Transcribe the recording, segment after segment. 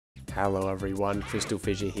Hello everyone,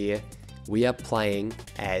 CrystalFissure here. We are playing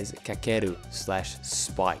as Kakeru /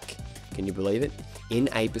 Spike. Can you believe it? In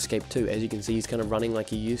Ape Escape 2, as you can see, he's kind of running like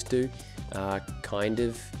he used to.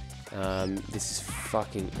 This is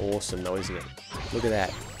fucking awesome though, isn't it? Look at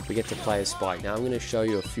that. We get to play as Spike. Now I'm going to show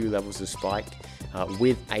you a few levels of Spike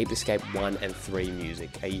with Ape Escape 1 and 3 music.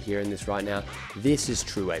 Are you hearing this right now? This is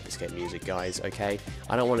true Ape Escape music, guys, okay?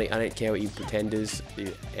 I don't care what you pretenders,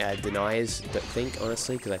 deniers think,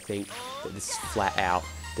 honestly, because I think that this is flat out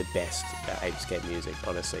the best Ape Escape music,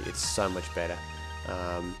 honestly. It's so much better.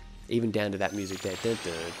 Even down to that music there.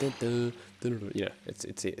 You know,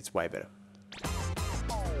 it's way better.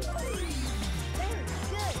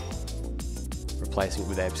 Replacing it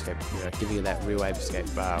with Ape Escape, you know, giving it that real Ape Escape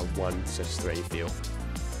 1/3 feel.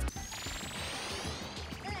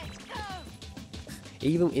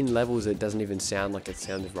 Even in levels that doesn't even sound like it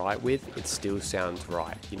sounds right with, it still sounds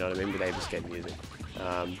right. You know what I mean, with Ape Escape music.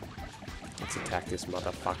 Let's attack this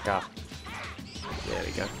motherfucker. There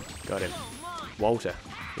we go. Got him. Walter.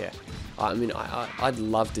 Yeah. I mean, I'd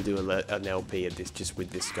love to do an LP of this just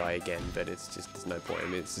with this guy again, but it's just, there's no point. I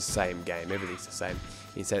mean, it's the same game. Everything's the same.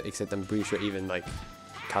 Except I'm pretty sure even, like,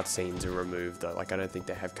 cutscenes are removed, though. Like, I don't think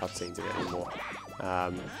they have cutscenes in it anymore.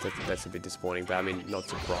 That's a bit disappointing, but I mean, not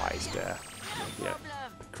surprised. You know,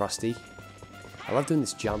 Krusty. I love doing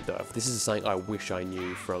this jump, though. This is something I wish I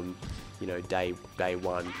knew from, you know, day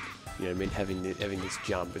one. You know, I mean, having this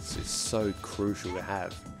jump, it's so crucial to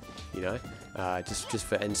have. You know, just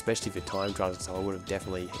for, and especially for time trials, so I would have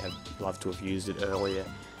definitely loved to have used it earlier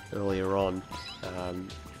on.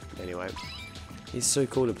 Anyway, it's so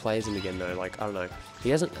cool to play as him again though. Like, I don't know, he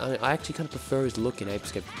hasn't. I actually kind of prefer his look in Ape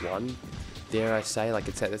Escape 1. Dare I say? Like,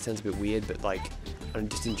 that sounds a bit weird, but like,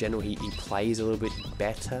 just in general, he plays a little bit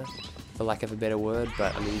better, for lack of a better word.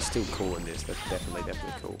 But I mean, he's still cool in this. That's definitely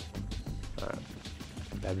cool. Alright,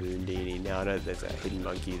 Baboondini. Now I know there's a hidden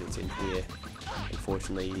monkey that's in here.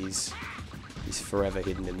 Unfortunately, he's forever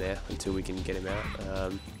hidden in there until we can get him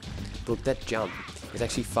out. Look, that jump is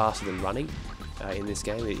actually faster than running in this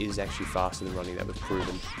game. It is actually faster than running. That was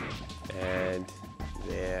proven. And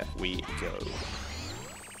there we go.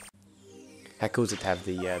 How cool is it to have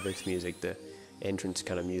the this music, the entrance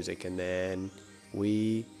kind of music, and then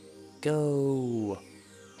we go.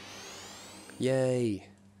 Yay!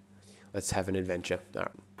 Let's have an adventure. All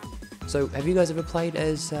right. So, have you guys ever played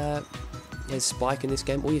as Spike in this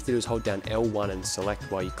game? All you have to do is hold down L1 and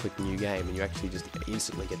select while you click new game, and you actually just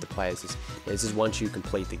instantly get to play as this. This is once you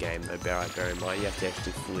complete the game, though. Bear in mind, you have to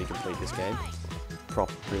actually fully complete this game,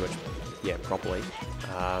 pretty much, yeah, properly.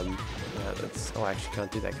 Oh, I actually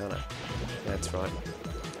can't do that, can't I? That's right.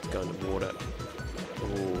 Let's go into water.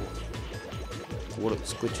 Ooh, water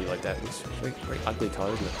squidgy like that. It's very, very ugly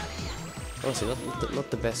colour, isn't it? Honestly, not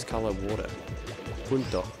the best colour water.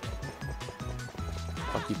 Punto.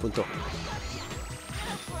 Fuck you, punto.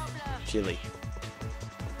 Chili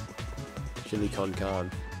con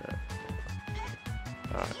carne.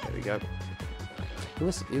 Alright, there we go. He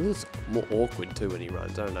looks more awkward too when he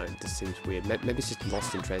runs. I don't know, it just seems weird. Maybe it's just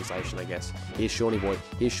lost in translation, I guess. Here's Shawnee Boy.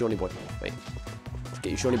 Here's Shawnee Boy. Wait. Let's get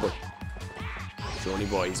you, Shawnee Boy. Shawnee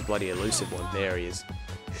Boy, he's a bloody elusive one. There he is.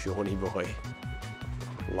 Shawnee Boy.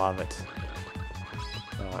 Love it.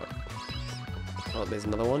 Alright. Oh, there's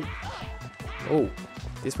another one. Oh.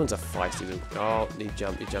 This one's a feisty little... Oh, he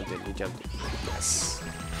jumped in. Yes.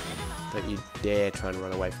 Don't you dare try and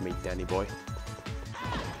run away from me, Danny boy.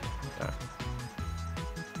 Alright.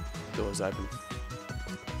 Door's open.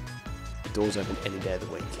 The door's open any day of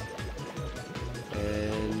the week.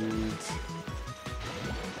 And...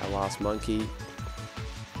 our last monkey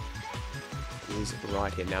is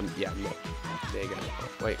right here. Now, yeah, I'm not... There you go.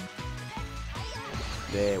 Wait.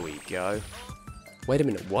 There we go. Wait a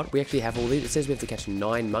minute, what? We actually have all these? It says we have to catch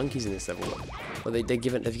 9 monkeys in this level. Well, they've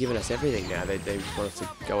given us everything now. They want us to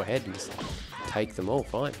go ahead and just take them all.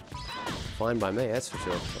 Fine. Fine by me, that's for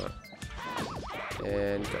sure. Right.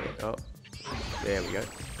 And got it. Oh, there we go.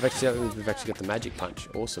 We've actually got the magic punch.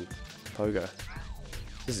 Awesome. Pogo.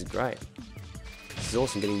 This is great. This is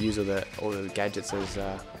awesome, getting to use all the gadgets as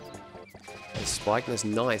Spike. That's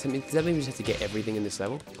nice. I mean, does that mean we just have to get everything in this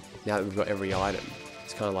level? Now that we've got every item.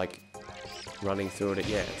 It's kind of like running through it.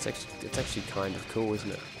 Yeah, it's actually kind of cool,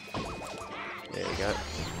 isn't it? There we go.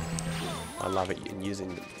 I love it, and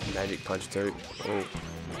using the magic punch too.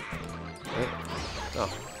 Oh,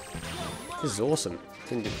 this is awesome.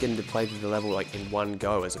 Getting to play through the level like in one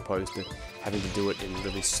go, as opposed to having to do it in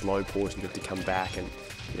really slow portions. You have to come back and,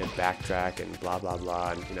 you know, backtrack and blah blah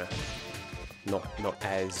blah, and, you know, not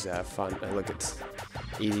as fun. Look, it's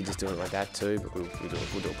easy just doing it like that too, but we'll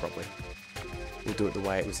do it properly. We'll do it the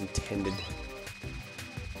way it was intended.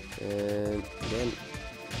 And again.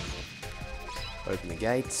 Open the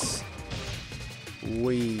gates.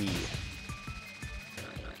 Whee!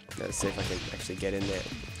 Let's see if I can actually get in there.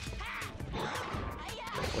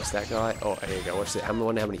 What's that guy? Oh, here you go. Watch that. I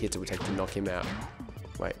wonder how many hits it would take to knock him out.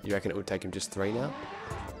 Wait, you reckon it would take him just 3 now?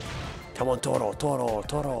 Come on, Toro, Toro,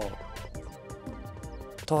 Toro.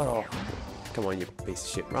 Toro. Come on, you piece of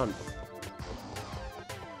shit. Run.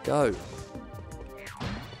 Go.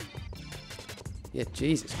 Yeah,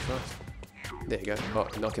 Jesus Christ. There you go. Oh,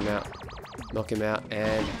 knock him out. Knock him out.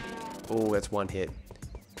 And... oh, that's 1 hit.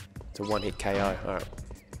 It's a 1-hit KO. Alright.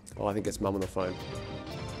 Oh, I think that's Mum on the phone.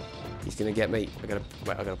 He's gonna get me. I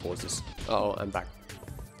gotta pause this. Uh oh, I'm back.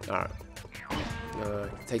 Alright.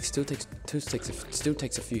 Still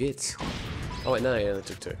takes a few hits. Oh wait, no, yeah, that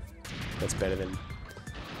took 2. That's better than...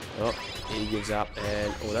 oh, he gives up,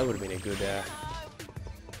 and... oh, that would have been a good...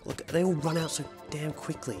 look, they all run out so damn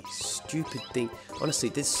quickly. Stupid thing. Honestly,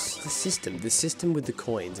 the system with the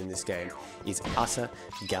coins in this game is utter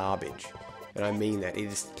garbage. And I mean that. It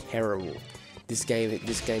is terrible. This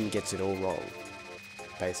game gets it all wrong.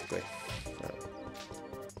 Basically.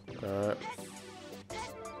 Alright.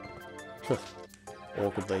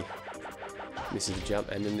 Awkwardly misses the jump,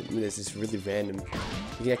 and then there's this really random...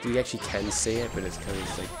 you actually can see it, but it's kind of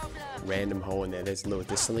this like random hole in there. There's Lewis.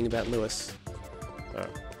 There's something about Lewis. Alright.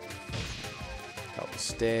 Up the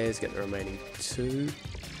stairs, get the remaining 2.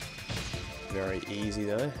 Very easy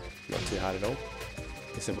though. Not too hard at all.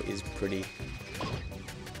 This level is pretty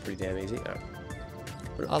damn easy.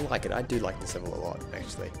 But I like it. I do like this level a lot,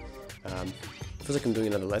 actually. Feels like I'm doing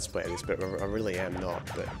another Let's Play of this, but I really am not.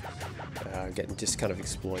 But just kind of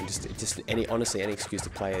exploring, honestly any excuse to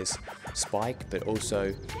play as Spike, but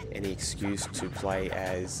also any excuse to play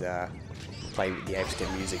as play with the Ape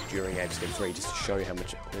Escape music during Ape Escape 3, just to show you how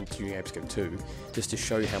much, during Ape Escape 2, just to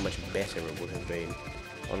show you how much better it would have been,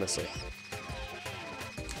 honestly.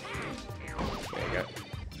 There you go.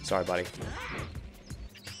 Sorry, buddy.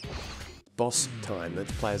 Boss time.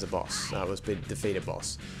 Let's play as a boss. It was defeat a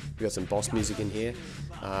boss. We got some boss music in here.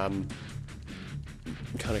 Kind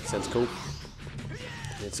of sounds cool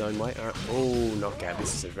in its own way. Alright. Oh, knockout.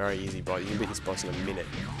 This is a very easy boss. You can beat this boss in a minute,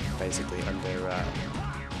 basically. Under.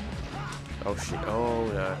 Oh shit. Oh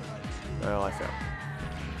no. Well, I fell.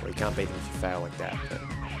 Well, you can't beat him if you fail like that. But you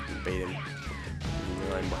can beat him.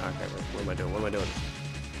 Okay, what am I doing? What am I doing?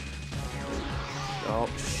 Oh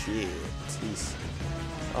shit. Jeez.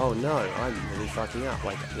 Oh no, I'm really fucking up.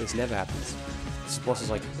 Like, this never happens. This boss is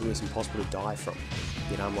like almost impossible to die from.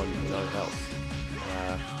 Yet I'm on no health.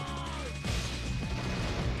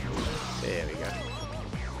 There we go.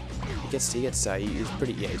 It's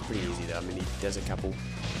pretty easy though. I mean, he does a couple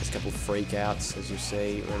freak outs, as you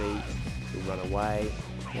see already. He'll run away.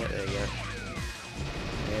 Yeah, there you go.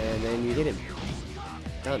 And then you hit him.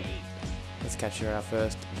 Done. Let's capture our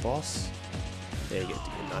first boss. There you go.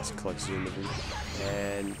 A nice close zoom of him.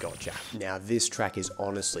 And gotcha. Now this track is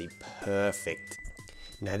honestly perfect.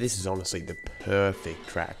 Now this is honestly the perfect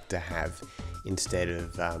track to have instead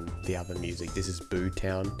of the other music. This is Boo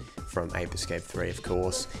Town from Ape Escape 3, of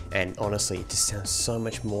course, and honestly it just sounds so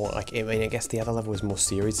much more like, I mean, I guess the other level was more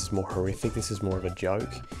serious, it's more horrific, this is more of a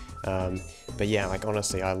joke. But yeah, like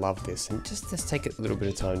honestly I love this, and just take a little bit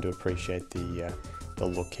of time to appreciate the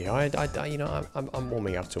look here. You know, I'm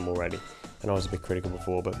warming up to them already. I know I was a bit critical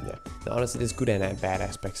before, but yeah, honestly there's good and bad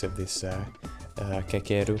aspects of this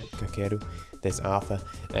Kakeru. There's Arthur,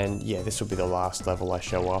 and yeah, this will be the last level I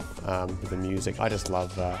show off with the music. I just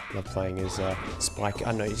love playing as Spike.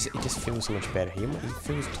 I don't know, it just feels so much better. He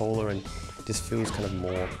feels taller and just feels kind of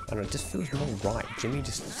more, I don't know, it just feels more right. Jimmy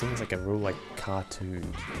just seems like a real like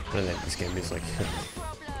cartoon. I don't know if this game is like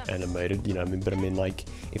animated, you know what I mean, but I mean like,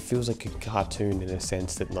 it feels like a cartoon in a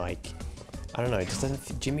sense that like, I don't know, it just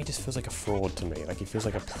doesn't, Jimmy just feels like a fraud to me. Like he feels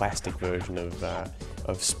like a plastic version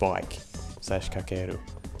of Spike / Kakeru.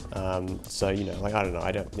 So, you know, like, I don't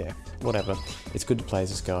know, yeah, whatever. It's good to play as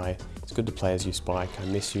this guy. It's good to play as you, Spike. I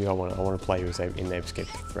miss you. I want to play you as in Ape Escape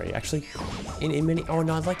 3. Actually, in many, oh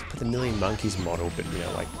no, I'd like to put the Million Monkeys model, but, you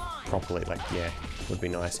know, like, properly, like, yeah, would be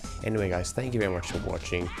nice. Anyway, guys, thank you very much for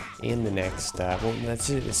watching. In the next, well, that's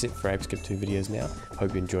it for Ape Escape 2 videos now.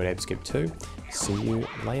 Hope you enjoyed Ape Escape 2. See you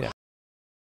later.